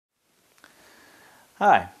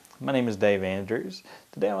Hi, my name is Dave Andrews.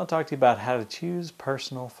 Today I want to talk to you about how to choose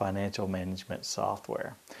personal financial management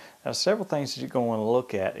software. Now, several things that you're going to want to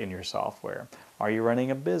look at in your software. Are you running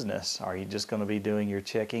a business? Are you just going to be doing your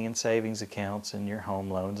checking and savings accounts and your home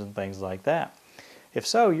loans and things like that? If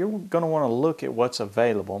so, you're going to want to look at what's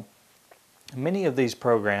available. Many of these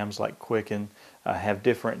programs like Quicken have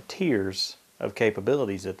different tiers of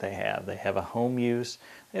capabilities that they have. They have a home use,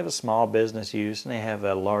 they have a small business use, and they have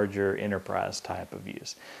a larger enterprise type of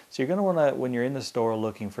use. So you're going to want to, when you're in the store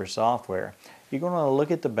looking for software, you're going to want to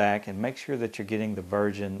look at the back and make sure that you're getting the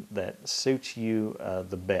version that suits you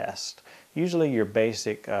the best. Usually your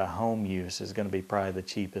basic home use is going to be probably the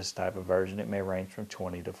cheapest type of version. It may range from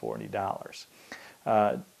 $20 to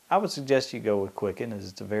 $40. I would suggest you go with Quicken, as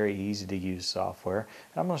it's a very easy to use software.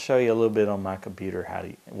 I'm going to show you a little bit on my computer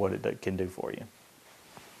what it can do for you.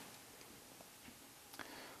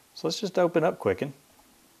 So let's just open up Quicken.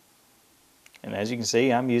 And as you can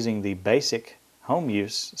see, I'm using the basic home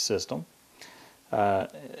use system. I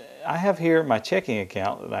have here my checking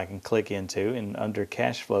account that I can click into under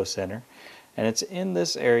Cash Flow Center. And it's in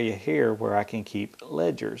this area here where I can keep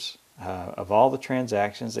ledgers of all the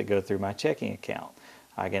transactions that go through my checking account.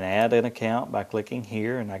 I can add an account by clicking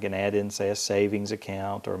here, and I can add in, say, a savings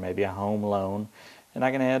account or maybe a home loan, and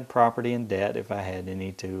I can add property and debt if I had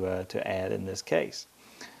any to add in this case.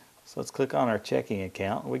 So let's click on our checking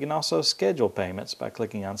account. We can also schedule payments by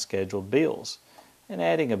clicking on Scheduled Bills and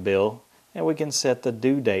adding a bill, and we can set the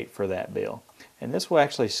due date for that bill. And this will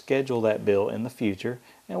actually schedule that bill in the future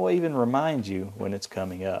and will even remind you when it's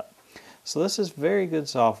coming up. So this is very good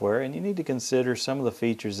software, and you need to consider some of the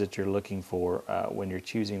features that you're looking for when you're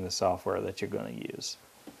choosing the software that you're going to use.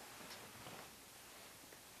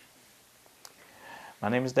 My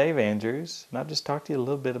name is Dave Andrews, and I've just talked to you a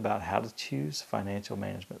little bit about how to choose financial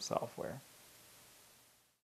management software.